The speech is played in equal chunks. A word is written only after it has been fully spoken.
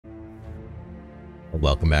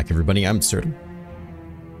Welcome back, everybody. I'm Absurdum.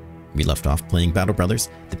 We left off playing Battle Brothers,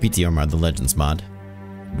 the PTR mod, the Legends mod.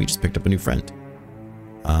 We just picked up a new friend,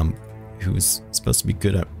 who's supposed to be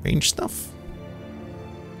good at range stuff.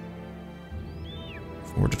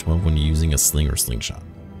 4 to 12 when using a sling or slingshot.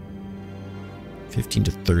 15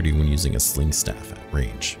 to 30 when using a sling staff at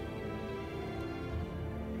range.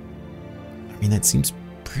 I mean, that seems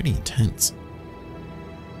pretty intense.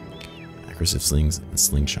 Aggressive slings and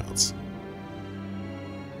slingshots.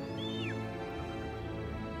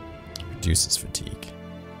 Reduces fatigue.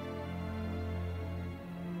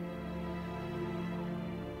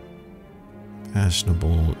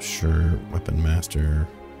 Fashionable, sure, weapon master,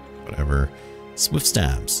 whatever. Swift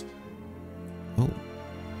stabs. Oh.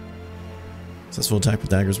 Successful attack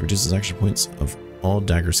with daggers reduces action points of all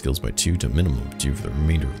dagger skills by 2 to minimum 2 for the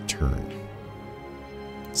remainder of the turn.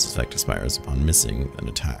 This effect expires upon missing an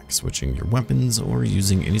attack, switching your weapons, or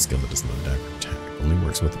using any skill that does not dagger attack. Only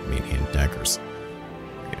works with main hand daggers.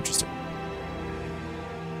 Very interesting.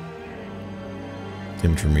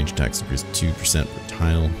 Damage from range attacks increases 2% per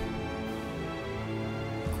tile.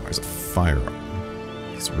 Requires a firearm.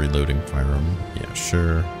 It's reloading firearm. Yeah,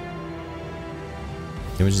 sure.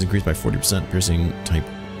 Damage is increased by 40%, piercing type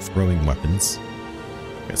throwing weapons.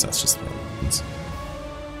 I guess that's just throwing weapons.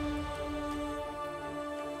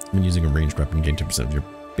 When using a ranged weapon, gain 10% of your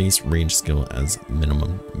base range skill as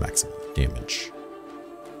minimum maximum damage.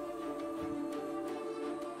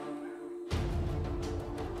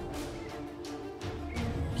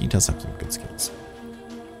 He does have some good skills.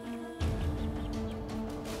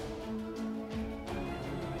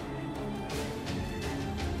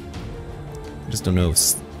 I just don't know if...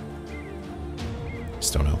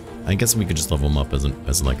 Just don't know. I guess we could just level him up as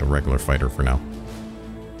like a regular fighter for now.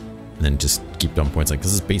 And then just keep down points, like,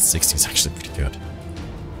 because his base 60 is actually pretty good.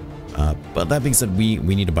 But that being said, we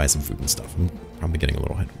need to buy some food and stuff. I'm probably getting a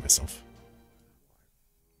little ahead of myself.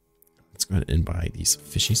 Let's go ahead and buy these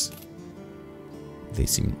fishies. They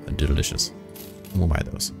seem delicious. We'll buy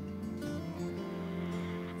those.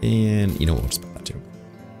 And you know what, we'll just buy that too.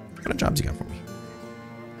 What kind of jobs you got for me?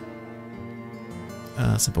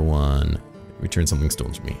 Simple one. Return something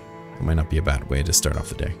stolen from me. It might not be a bad way to start off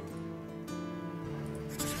the day.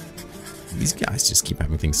 These guys just keep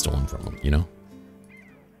having things stolen from them, you know?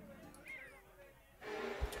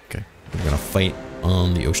 Okay, we're gonna fight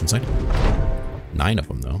on the ocean side. 9 of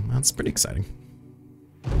them, though. That's pretty exciting.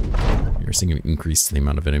 You're seeing an increase in the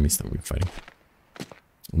amount of enemies that we're fighting.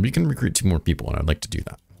 We can recruit 2 more people, and I'd like to do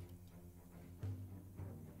that.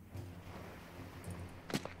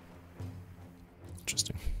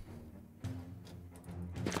 Interesting.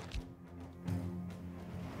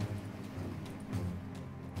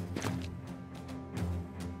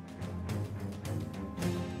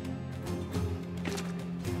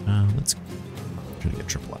 Let's try to get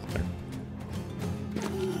triple out there.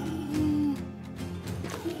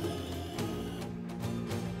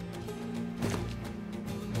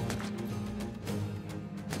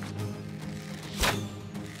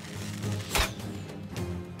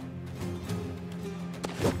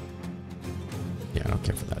 Yeah, I don't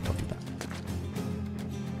care for that. Don't do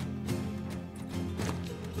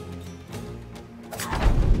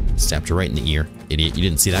that. Stabbed you right in the ear, idiot. You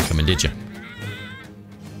didn't see that coming, did you?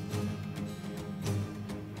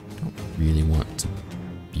 Really want to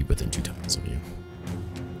be within 2 tiles of you.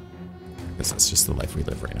 I guess that's just the life we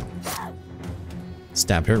live right now.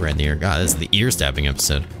 Stabbed her right in the ear. God, this is the ear stabbing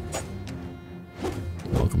episode.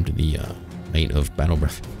 Welcome to the night of Battle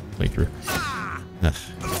Breath playthrough.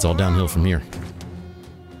 It's all downhill from here.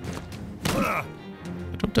 I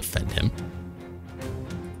don't defend him.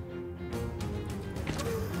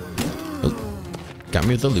 Oh, got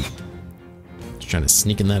me with the loot. Just trying to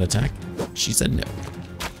sneak in that attack. She said no.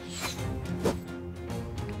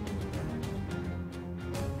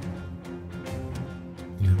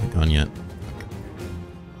 Gone yet.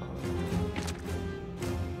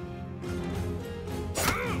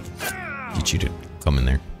 Get you to come in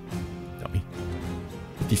there. Tell me.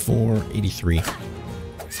 54, 83.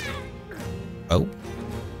 Oh.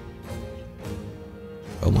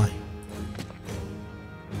 Oh my.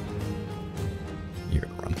 You're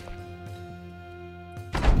gonna run.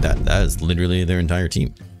 That is literally their entire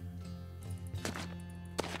team.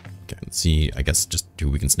 Okay, let's see, I guess just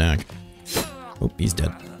who we can snag. Oh, he's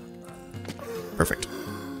dead. Perfect.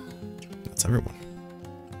 That's everyone.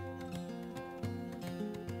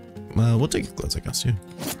 We'll take your clothes, I guess, yeah.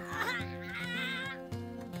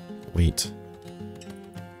 Wait.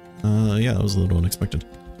 Yeah, that was a little unexpected.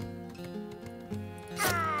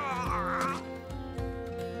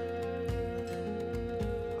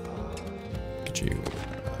 Get you.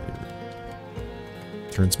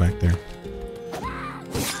 turns back there.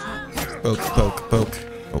 Poke, poke, poke.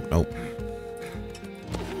 Oh, no.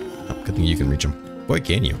 Oh, good thing you can reach him. Boy,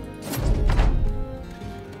 can you.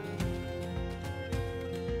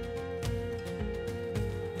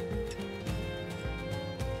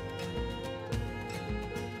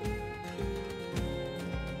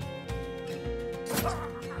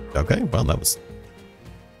 Okay, well, that was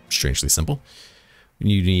strangely simple.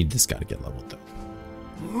 You need this guy to get leveled, though.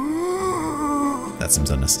 That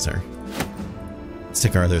seems unnecessary. Let's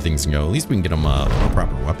take our other things and go. At least we can get him a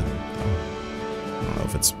proper weapon. I don't know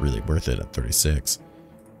if it's really worth it at 36.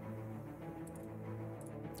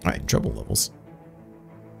 Alright, trouble levels.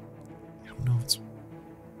 I don't know if it's...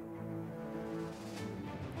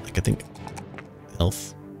 Like, I think...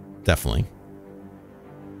 Health, definitely.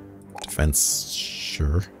 Defense,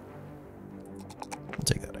 sure. I'll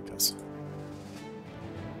take that, I guess.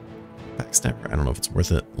 Backstabber, I don't know if it's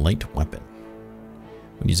worth it. Light weapon.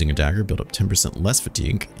 When using a dagger, build up 10% less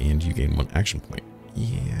fatigue, and you gain 1 action point.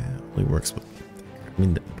 Yeah, only works with... I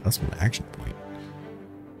mean, that's 1 action point.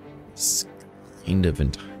 It's kind of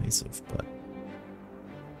enticing, but...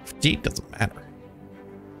 fatigue doesn't matter.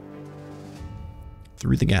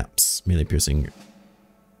 Through the gaps. Melee piercing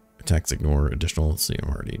attacks ignore additional, so I'm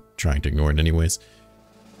already trying to ignore it anyways.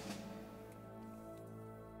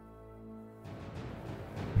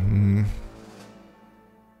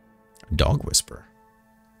 Dog whisper.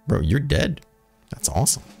 Bro, you're dead. That's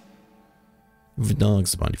awesome. Move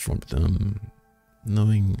dogs, the body form with them.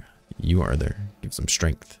 Knowing you are there gives them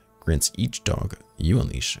strength. Grants each dog you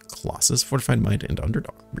unleash Colossus, Fortified Might, and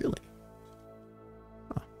Underdog. Really?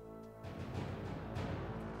 Huh.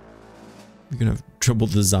 You're gonna have trouble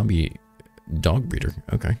with the zombie dog breeder.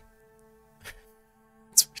 Okay.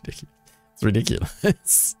 It's ridiculous. It's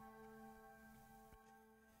ridiculous.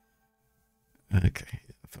 Okay.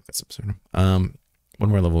 Focus Absurdum. One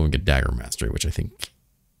more level we get Dagger Mastery, which I think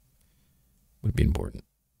would be important.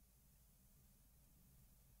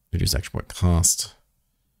 Reduce action point cost.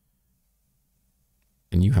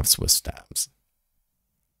 And you have Swift Stabs.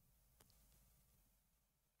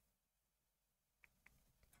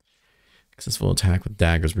 Successful attack with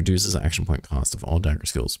daggers reduces action point cost of all dagger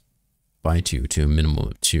skills by 2 to a minimum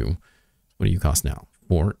of 2. What do you cost now?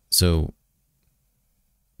 4. So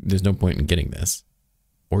there's no point in getting this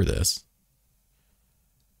or this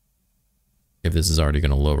if this is already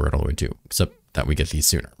going to lower it all the way to, except that we get these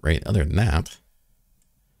sooner, right? Other than that,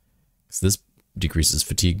 so this decreases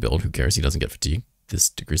fatigue build. Who cares? He doesn't get fatigue. This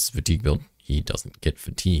decreases fatigue build. He doesn't get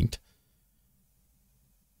fatigued.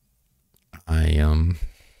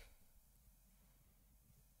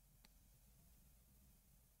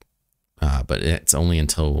 But it's only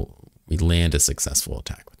until we land a successful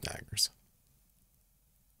attack with daggers.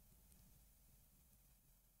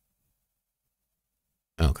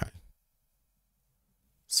 Okay.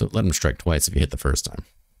 So let him strike twice if you hit the first time.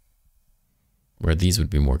 Where these would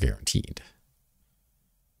be more guaranteed.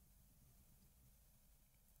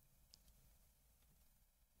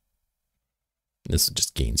 This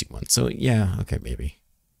just gains you 1. So yeah, okay, maybe.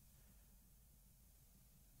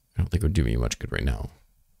 I don't think it would do me much good right now.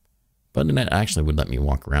 But it actually would let me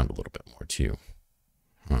walk around a little bit more too.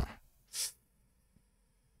 Huh.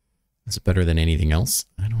 Is it better than anything else?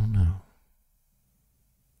 I don't know.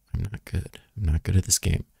 I'm not good. I'm not good at this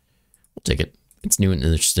game. We'll take it. It's new and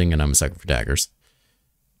interesting, and I'm a sucker for daggers.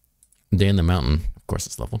 Day in the Mountain, of course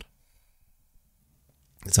it's leveled.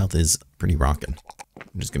 The South is pretty rocking.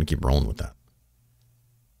 I'm just going to keep rolling with that.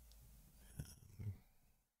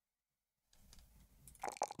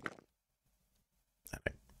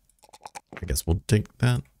 I guess we'll take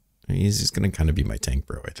that. He's just going to kind of be my tank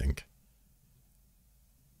bro, I think.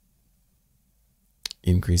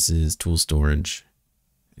 Increases tool storage.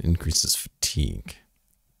 Increases fatigue.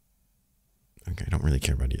 Okay, I don't really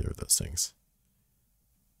care about either of those things.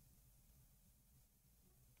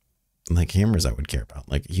 Like hammers I would care about.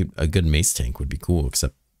 Like a good mace tank would be cool,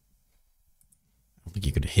 except I don't think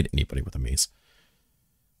you could hit anybody with a mace.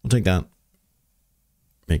 We'll take that.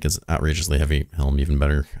 Make his outrageously heavy helm even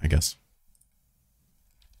better, I guess.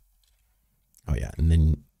 Oh yeah, and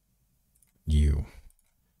then you.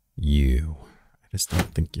 I just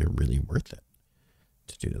don't think you're really worth it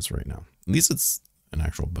to do this right now. At least it's an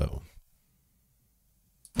actual bow.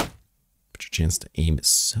 But your chance to aim is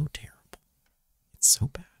so terrible. It's so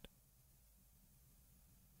bad.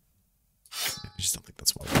 I just don't think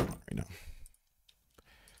that's what I want right now.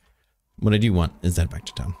 What I do want is that back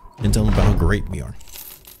to town and tell them about how great we are.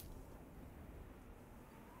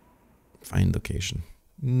 Find location.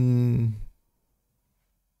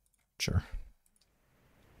 Sure.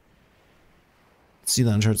 See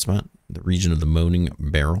that uncharted spot? The region of the Moaning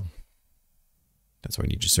Barrel. That's why I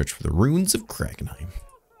need you to search for the ruins of Krakenheim.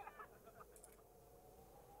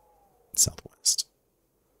 Southwest.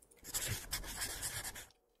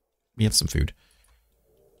 We have some food.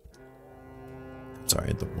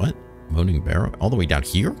 Sorry, the what? Moaning Barrel? All the way down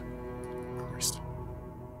here? Christ.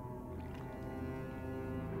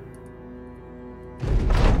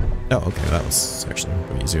 Oh, okay, that was actually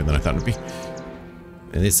way easier than I thought it would be.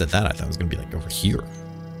 And they said that, I thought it was going to be like over here.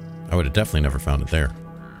 I would have definitely never found it there.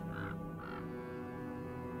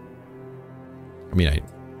 I mean, I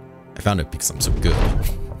found it because I'm so good at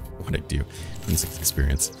what I do. 26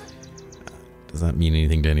 experience. Does that mean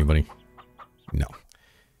anything to anybody? No.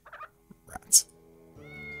 Rats.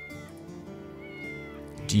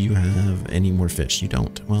 Do you have any more fish? You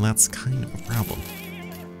don't. Well, that's kind of a problem.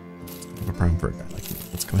 Kind of a problem for a guy like me.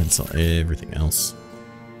 Let's go ahead and sell everything else.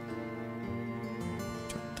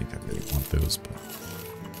 Don't think I really want those, but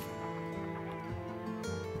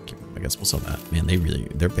okay, I guess we'll sell that. Man,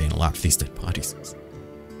 they're paying a lot for these dead bodies.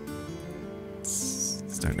 It's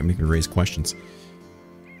starting to make me raise questions.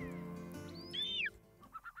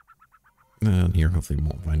 And here, hopefully we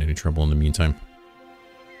won't find any trouble in the meantime.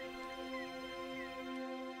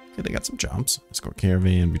 Okay, they got some jobs. Escort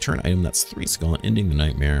caravan, return item, that's 3 skull, ending the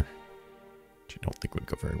nightmare. Which I don't think would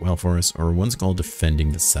go very well for us. Or 1 skull,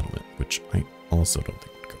 defending the settlement, which I also don't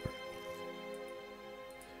think would go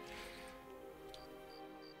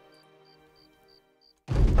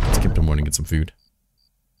very well. Let's skip to morning, get some food.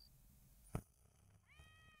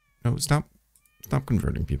 No, stop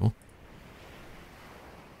converting people.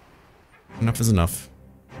 Enough is enough.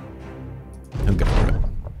 I'm good for it.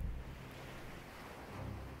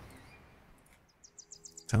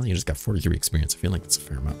 Tell you just got 43 experience. I feel like it's a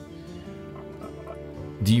fair amount.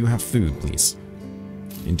 Do you have food, please?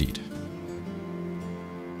 Indeed.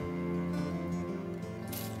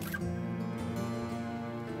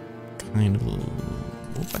 Kind of. We'll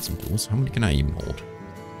buy some tools. How many can I even hold?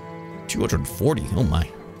 240. Oh my.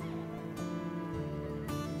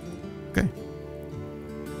 Okay.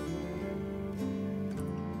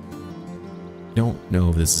 Don't know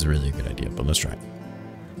if this is really a good idea, but let's try it.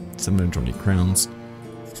 720 crowns.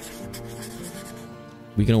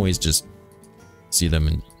 We can always just see them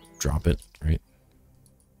and drop it, right?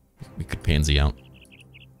 We could pansy out.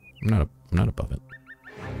 I'm not above it.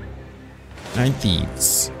 9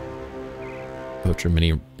 thieves. Poacher,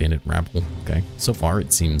 mini bandit, rabble. Okay. So far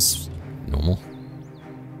it seems normal.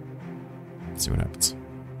 Let's see what happens.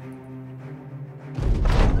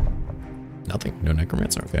 Nothing. No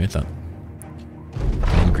necromancer. Okay, I thought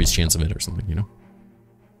increased chance of it or something, you know?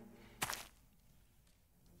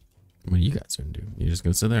 What are you guys gonna do? You just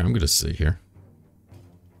gonna sit there? I'm gonna sit here.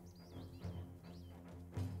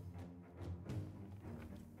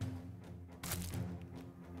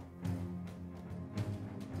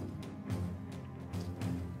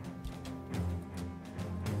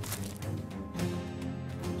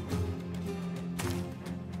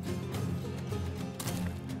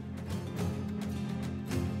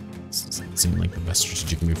 This doesn't seem like the best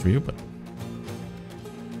strategic move for you, but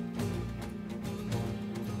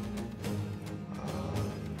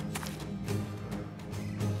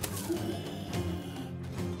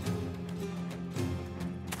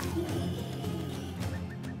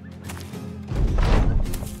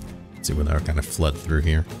see where they're kind of flood through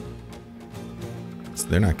here. So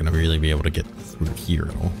they're not going to really be able to get through here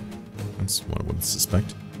at all. That's what I would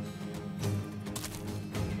suspect.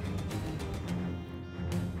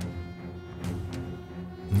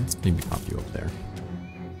 Let's maybe pop you up there.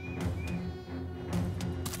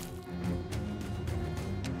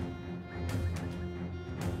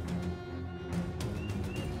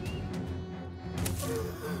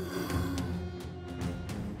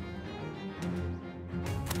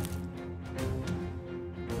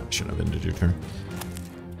 Shouldn't have ended your turn.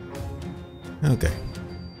 Okay.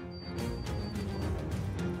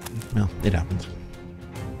 Well, it happened.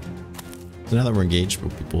 So now that we're engaged, will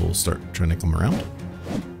people start trying to come around?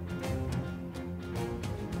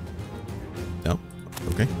 No?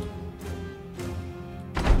 Okay.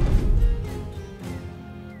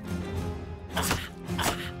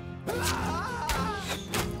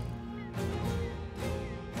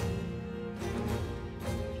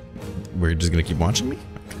 We're just gonna keep watching me?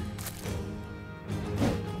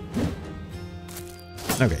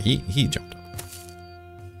 Okay, he jumped up.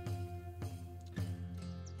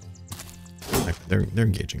 Okay, they're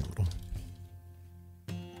engaging a little.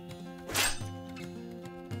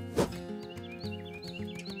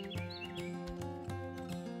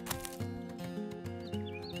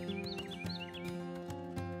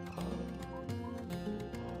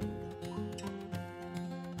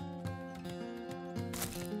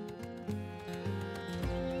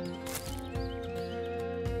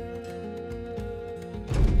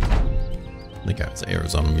 The guy has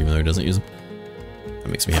arrows on him even though he doesn't use them. That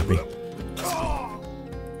makes me happy.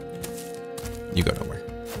 You go nowhere.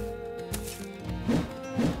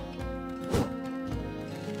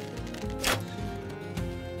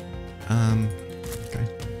 Okay.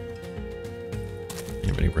 You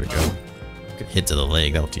have anywhere to go? Good hit to the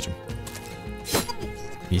leg, that'll teach him.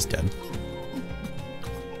 He's dead.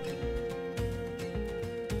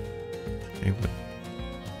 Okay, what?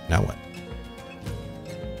 Now what?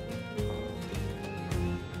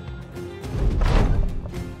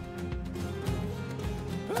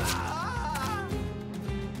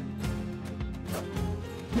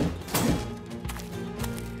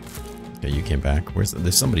 Okay, you came back.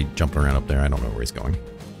 There's somebody jumping around up there. I don't know where he's going.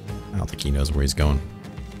 I don't think he knows where he's going.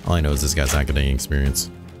 All I know is this guy's not getting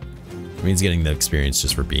experience. I mean, he's getting the experience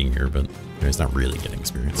just for being here, but he's not really getting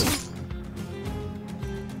experience.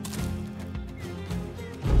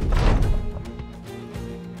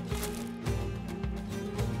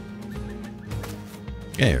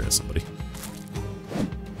 Yeah, here is somebody.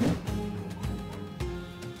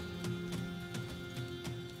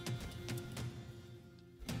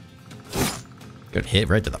 Good hit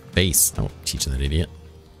right to the face. I won't teach that idiot.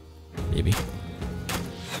 Maybe.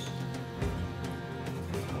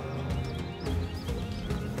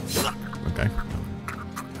 Okay.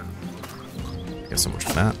 Guess so much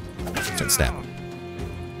for that. Try to stab him.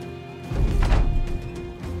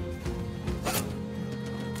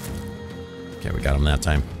 Okay, we got him that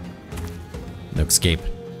time. No escape.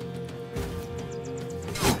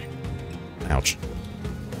 Ouch.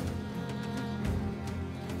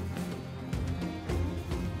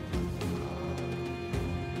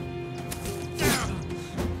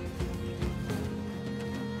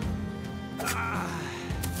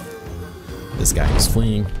 This guy who's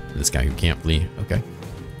fleeing. This guy who can't flee. Okay.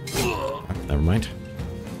 Never mind.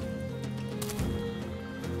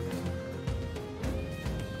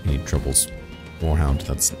 He troubles Warhound.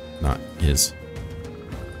 That's not his.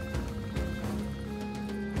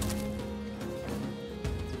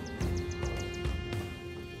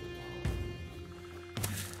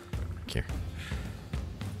 Here.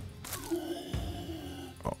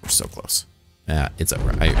 Oh, we're so close. It's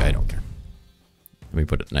over. I don't care. Let me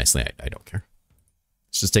put it nicely. I don't care.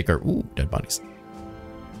 Let's just take our... Ooh, dead bodies.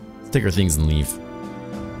 Let's take our things and leave.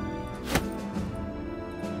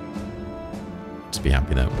 Just be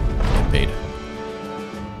happy that we get paid.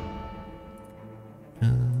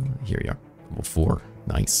 Here we are. Level 4.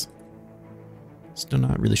 Nice. Still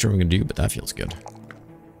not really sure what I'm going to do, but that feels good.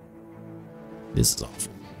 This is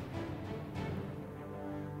awful.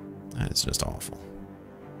 That is just awful.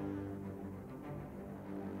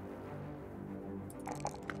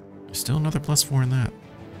 There's still another +4 in that.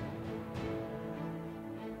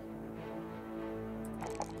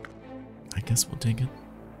 I guess we'll take it.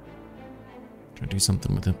 Try to do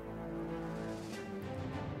something with it.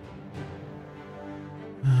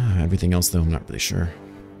 Everything else, though, I'm not really sure.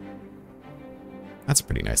 That's a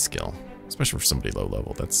pretty nice skill, especially for somebody low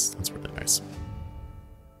level. That's really nice.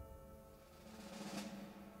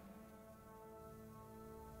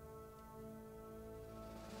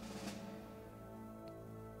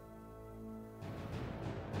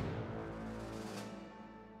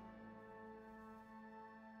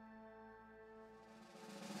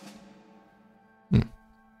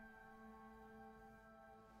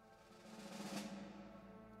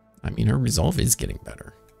 I mean, her resolve is getting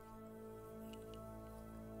better.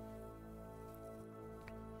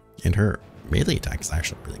 And her melee attack is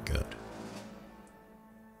actually really good.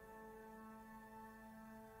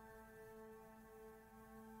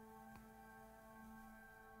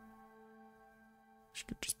 She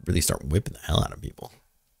could just really start whipping the hell out of people.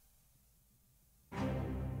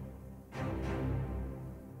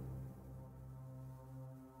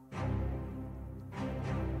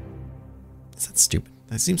 Is that stupid?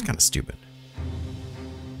 That seems kind of stupid.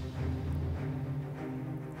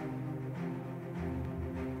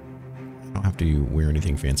 I don't have to wear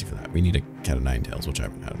anything fancy for that. We need a cat of nine tails, which I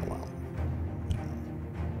haven't had in a while.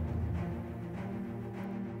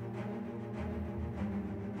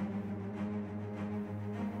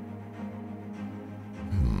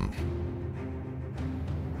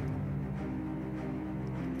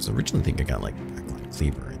 I was originally thinking I got like backline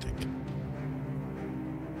cleaver, I think.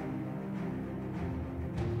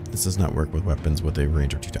 This does not work with weapons with a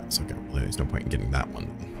range of 2 taps. Okay, well, there's no point in getting that one.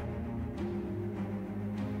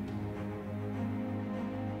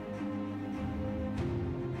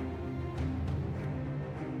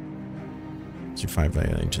 It's your 5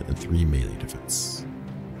 range and 3 melee defense.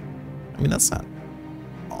 I mean, that's not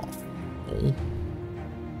awful.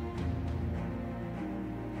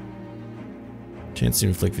 Chance to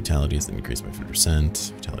inflict fatalities increased by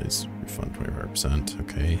 50%. Fatalities refund 25%.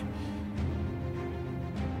 Okay.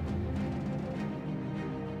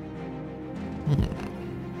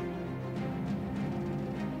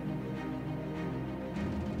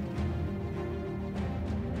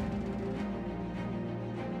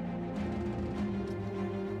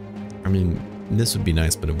 I mean, this would be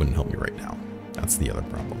nice, but it wouldn't help me right now. That's the other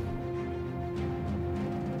problem.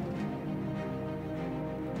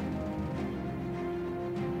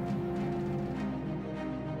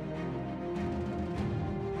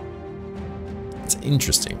 It's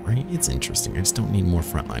interesting, right? It's interesting. I just don't need more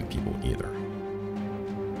frontline people either.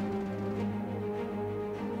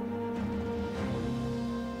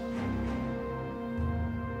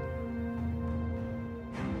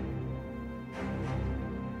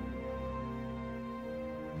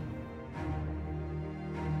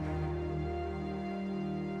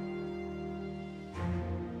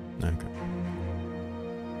 Okay.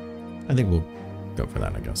 I think we'll go for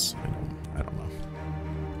that, I guess. I don't know.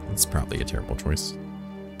 It's probably a terrible choice.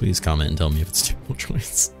 Please comment and tell me if it's a terrible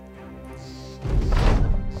choice.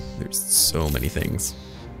 There's so many things.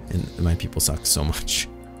 And my people suck so much.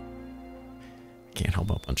 Can't help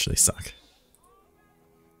how much they suck.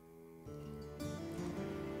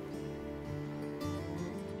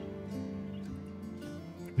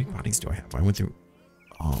 How many bodies do I have? I went through...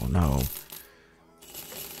 Oh no. I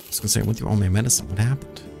was gonna say I went through all my medicine. What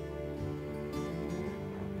happened?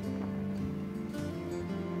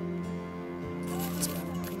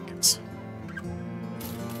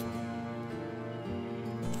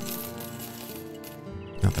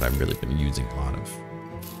 Not that I've really been using a lot of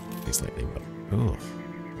these lately, but oh.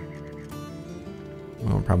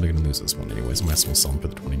 Well, I'm probably gonna lose this one anyways. I might as well sell them for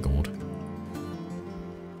the 20 gold.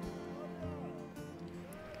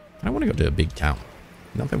 I want to go to a big town.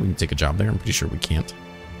 Not that we can take a job there. I'm pretty sure we can't.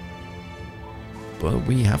 But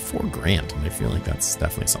we have 4 grand, and I feel like that's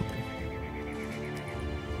definitely something.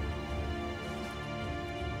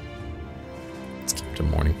 Let's keep it to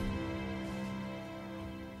morning.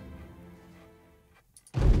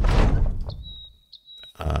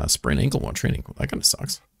 Sprained ankle while training. Well, that kind of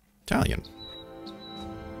sucks. Italian.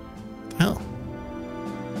 What the hell?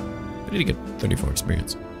 I need to get 34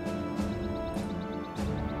 experience.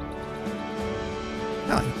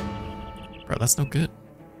 Italian. Bro, that's no good.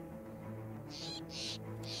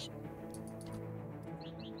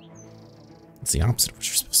 It's the opposite of what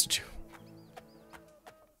you're supposed to do.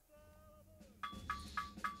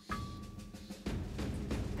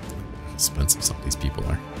 How expensive some of these people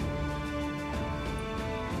are.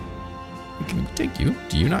 Can we take you?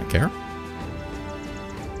 Do you not care?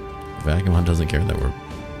 Vagabond doesn't care that we're...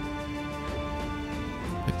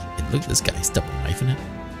 Look at this guy, he's double knifing it.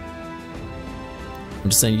 I'm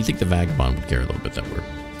just saying, you think the Vagabond would care a little bit that we're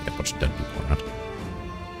got a bunch of dead people around.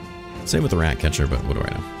 Same with the rat catcher, but what do I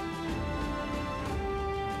know?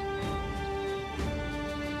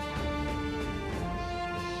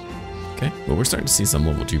 Okay, well we're starting to see some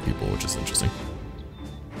level 2 people, which is interesting.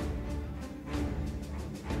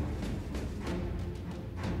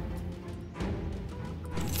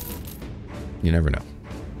 You never know.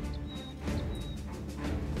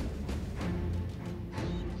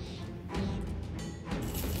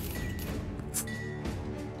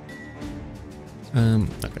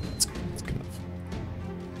 Okay, that's good enough.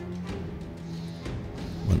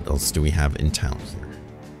 What else do we have in town here?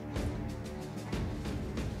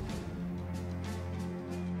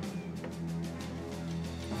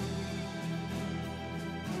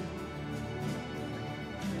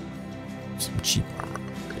 Some cheap armor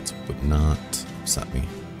upgrades would not upset me.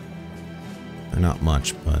 They're not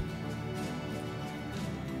much, but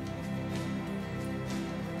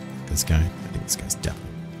this guy, I think this guy's definitely.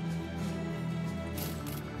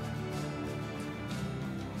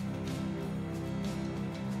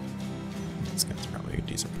 This guy's probably a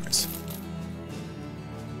decent price.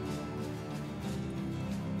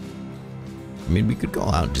 I mean, we could go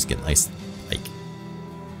out and just get nice, like,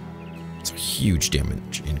 it's a huge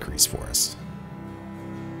damage increase for us.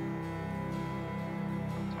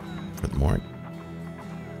 For the more,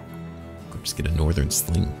 go just get a northern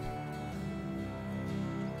sling.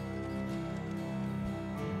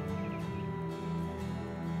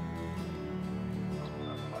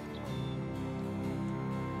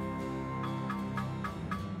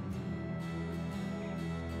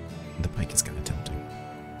 The pike is kind of tempting.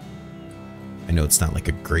 I know it's not like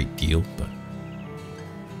a great deal, but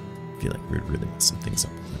I feel like we're really messing things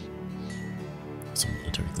up with it. Some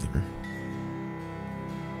military cleaver.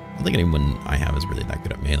 I don't think anyone I have is really that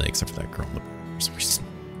good at melee except for that girl in the bar for some reason.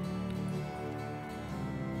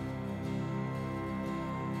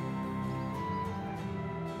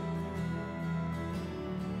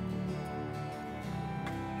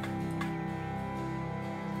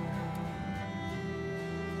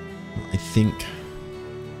 I think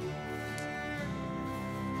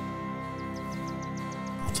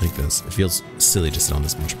I'll take this. It feels silly to sit on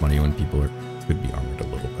this much money when people could be armored a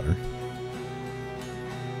little better.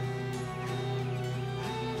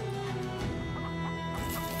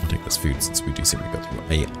 I'll take this food since we do seem to go through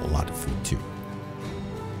a lot of food too.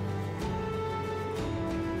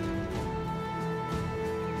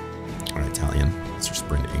 Alright, Italian. It's your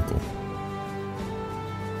sprained ankle.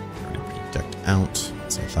 Already pretty decked out,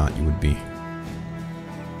 as I thought you would be.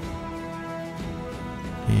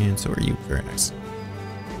 And so are you. Very nice.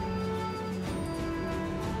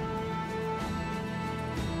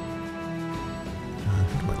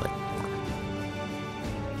 Who do I like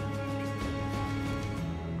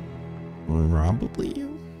more? Probably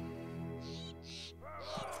you?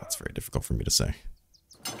 That's very difficult for me to say.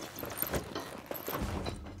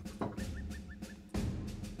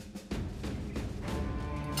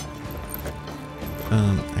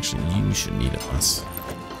 Actually, you should need it less.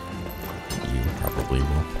 You probably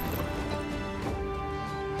will.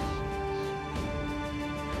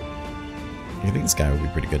 I think this guy would be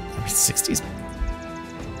pretty good. I mean, 60's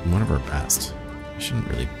one of our best. I shouldn't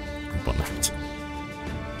really group on that.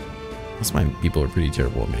 Most of my people are pretty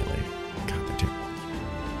terrible at melee. God, they're terrible.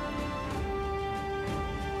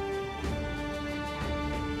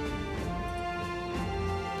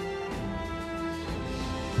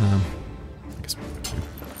 I guess we'll go to.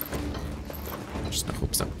 Just in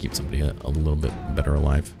hopes that will keep somebody a little bit better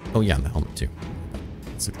alive. Oh yeah, and the helmet too.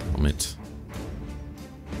 Let's look at the helmet.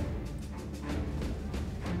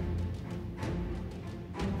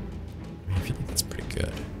 I feel like that's pretty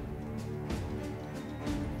good.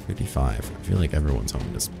 55. I feel like everyone's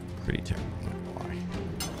helmet is pretty terrible. I'm not gonna lie.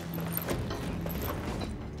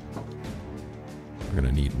 We're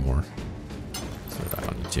gonna need more. So I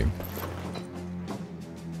don't need to.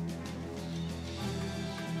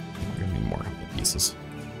 We're gonna need more helmet pieces.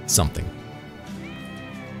 Something.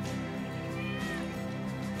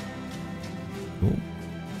 Ooh.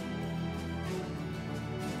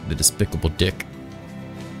 The despicable dick.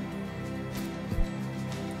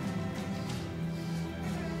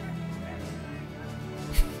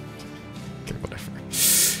 Okay, whatever.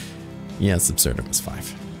 Yes, Absurdum is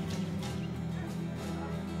 5.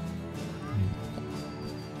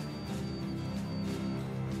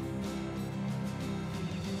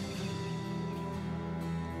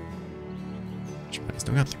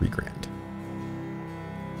 Still got 3 grand.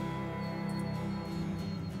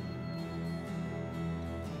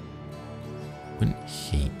 Wouldn't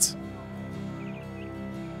hate.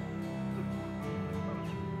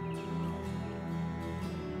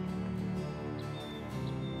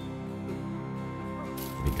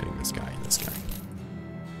 Maybe getting this guy and this guy.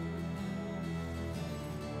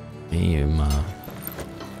 I am a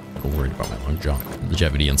little worried about my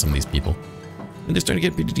longevity on some of these people. And they're starting to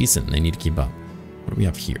get pretty decent and they need to keep up. What do we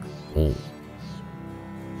have here? Oh.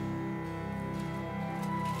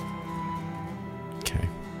 Okay.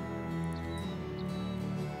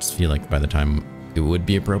 Just feel like by the time it would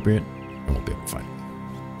be appropriate, I won't be able to fight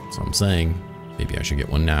it. So I'm saying, maybe I should get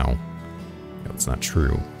one now. No, it's not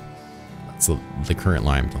true. That's the current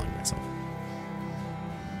lie I'm telling myself.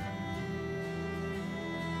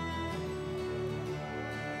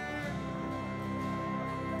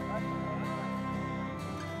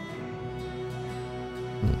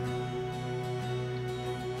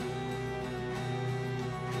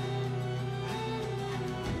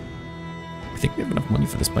 I think we have enough money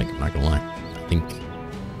for this bike, I'm not gonna lie. I think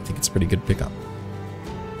it's a pretty good pickup.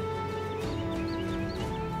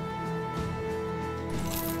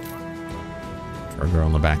 Girl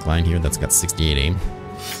on the back line here that's got 68 aim.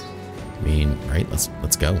 I mean, right, let's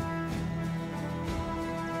go.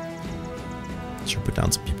 Sure, put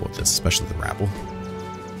down some people with this, especially the rabble.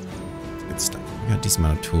 Good stuff. We got a decent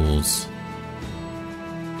amount of tools.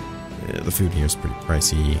 Yeah, the food here is pretty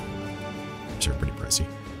pricey. Sure, pretty pricey.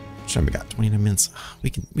 Sure, we got 29 minutes. We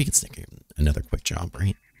can sneak another quick job,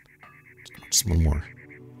 right? Just one more.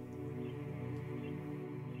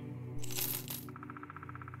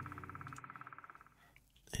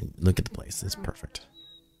 And look at the place. It's perfect.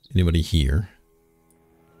 Anybody here?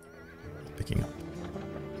 Picking up.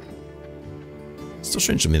 Still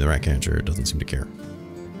strange to me the rat catcher doesn't seem to care.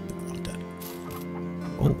 They're all dead.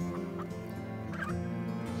 Oh.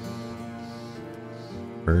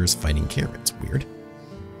 Furs fighting carrots. Weird.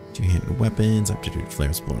 Two-handed weapons, aptitude,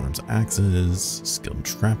 flares, polearms, axes, skilled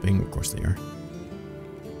trapping. Of course they are.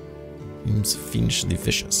 Seems fiendishly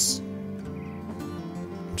vicious.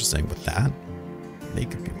 I'm just saying with that, they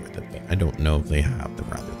could be worth it, but I don't know if they have the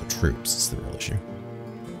rather the troops is the real issue.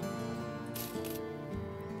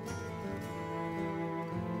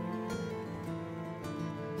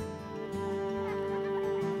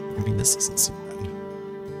 I mean, this doesn't seem bad.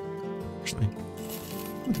 Actually,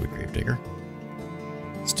 I'll do a Gravedigger.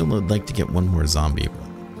 Still would like to get one more zombie, but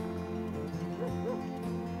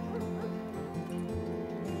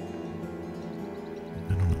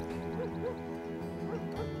I don't know.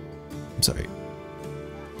 I'm sorry.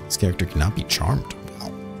 This character cannot be charmed.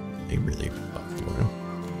 Wow. They really buffed Loyal.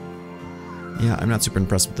 Yeah, I'm not super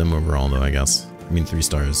impressed with them overall, though, I guess. I mean, 3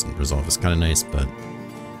 stars and Resolve is kind of nice, but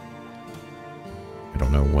I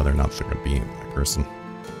don't know whether or not they're going to be that person.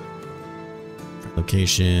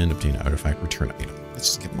 Location, obtain artifact, return item. Let's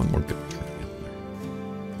just get one more good return item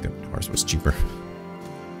there. Good, ours was cheaper.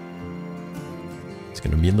 It's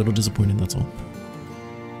going to be a little disappointed, that's all.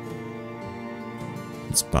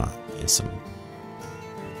 Let's buy some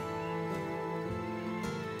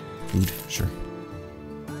food, sure.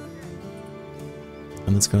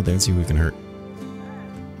 And let's go out there and see if we can hurt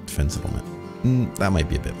defense settlement. That might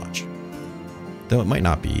be a bit much. Though it might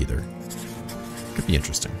not be either. Could be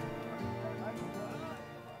interesting.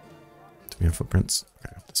 Do we have footprints?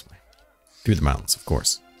 Okay, this way. Through the mountains, of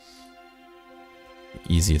course.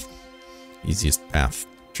 Easiest path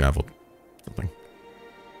traveled. Something.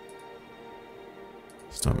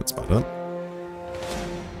 Still haven't spotted up.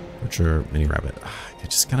 Butcher, mini rabbit.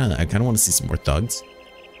 I kind of want to see some more thugs.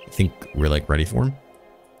 I think we're like ready for them.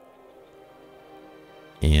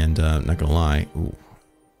 And not gonna lie, ooh.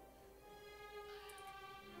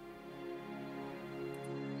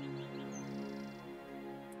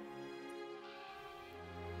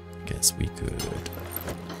 Guess we could.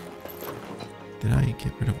 Did I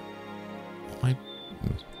get rid of my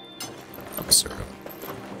Absurdum?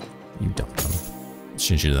 You don't know. Let's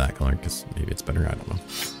change you to that color because maybe it's better. I don't know.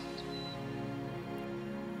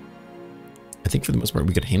 I think for the most part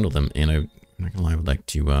we could handle them, and I'm not gonna lie, I would like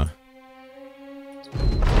to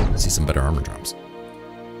see some better armor drops.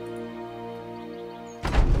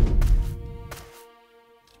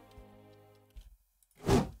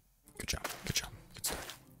 Good job. Good job. Good start.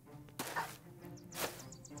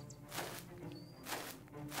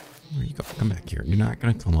 Where you go? Come back here. You're not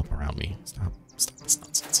gonna come up around me. Stop this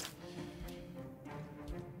nonsense.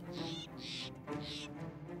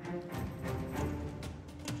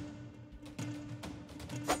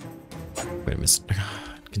 Wait a minute.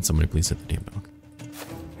 Can somebody please hit the damn dog?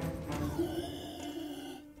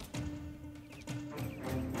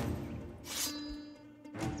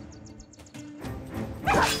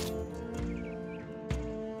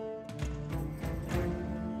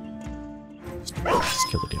 Just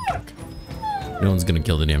kill the damn dog. No one's gonna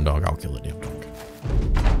kill the damn dog. I'll kill the damn dog.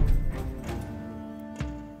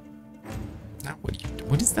 Now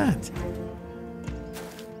what is that?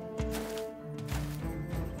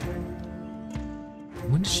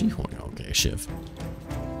 What is she holding? Okay, a shiv.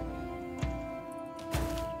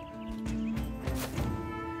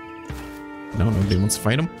 No, nobody wants to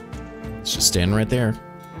fight him. It's just standing right there.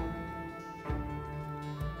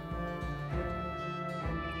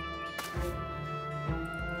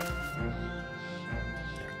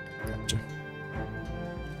 Gotcha.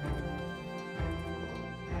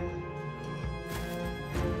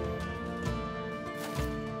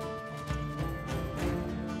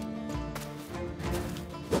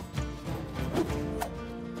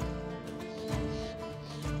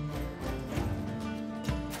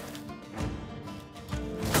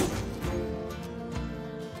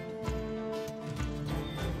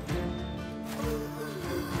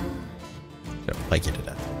 Like you to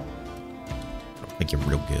death. I think you're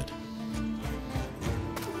real good.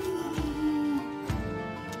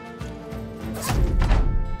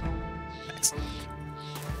 Excellent.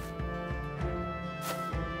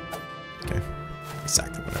 Okay.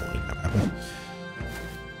 Exactly what I wanted to have happen.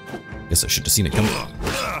 Guess I should have seen it coming.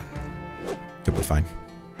 Could be fine.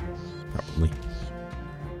 Probably.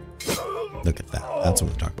 Look at that. That's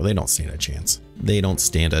what I'm talking about. They don't stand a chance. They don't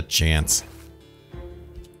stand a chance.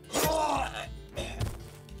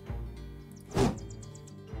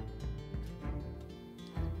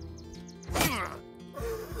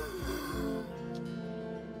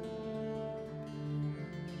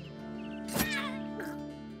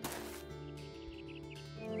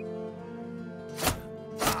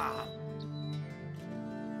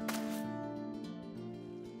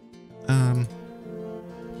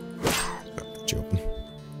 Got you open.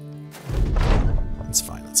 That's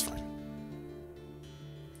fine, that's fine.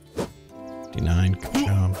 59, good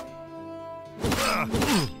job. I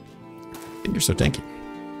think you're so tanky.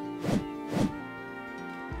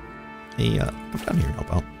 Hey, come down here and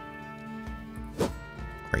help out.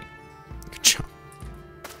 Great. Good job.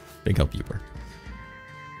 Big help you were.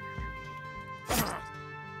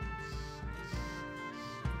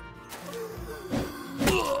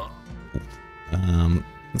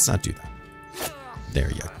 Let's not do that. There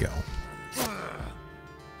you go.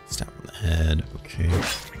 Stab on the head. Okay.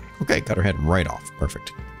 Okay, got her head right off.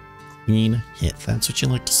 Perfect. Clean hit. That's what you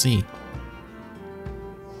like to see.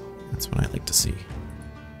 That's what I like to see.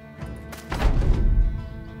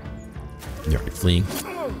 You're already fleeing.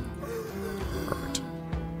 Perfect.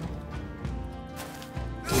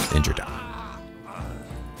 Injured down.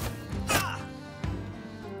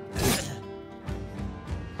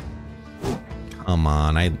 Come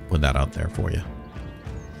on, I put that out there for you.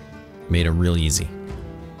 Made it real easy.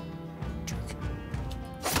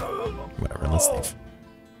 Whatever, let's leave.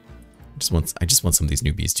 I just want some of these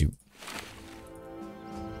newbies to.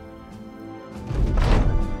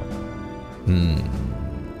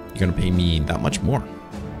 You're gonna pay me that much more.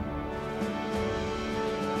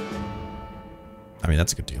 I mean,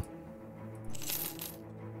 that's a good deal.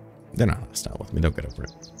 They're not hostile with me. They'll get over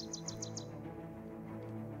it.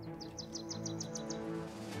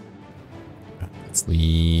 Let's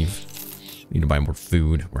leave. Need to buy more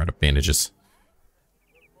food. We're out of bandages.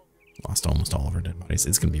 Lost almost all of our dead bodies.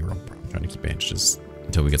 It's gonna be a real problem trying to keep bandages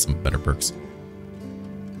until we get some better perks.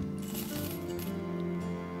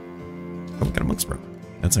 Oh, we got a monk's robe.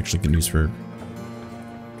 That's actually good news for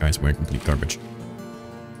guys wearing complete garbage.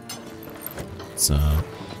 It's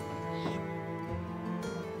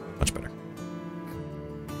much better.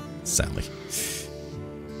 Sadly.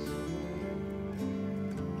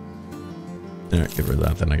 Alright, get rid of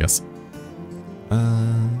that then, I guess.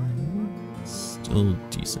 Still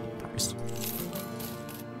decent priced.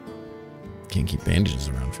 Can't keep bandages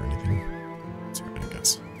around for anything. That's right, I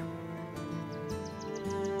guess.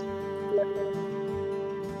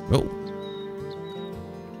 Oh.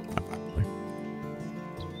 Not popular.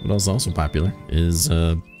 What else is also popular is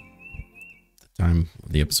the time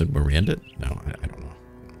of the episode where we end it. No, I don't know what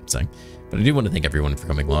I'm saying. But I do want to thank everyone for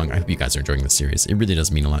coming along. I hope you guys are enjoying this series. It really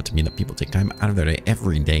does mean a lot to me that people take time out of their day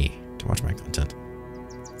every day to watch my content.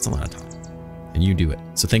 It's a lot of time. And you do it.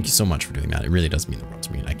 So thank you so much for doing that. It really does mean the world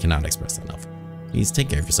to me, and I cannot express that enough. Please take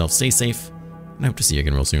care of yourself, stay safe, and I hope to see you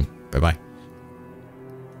again real soon. Bye-bye.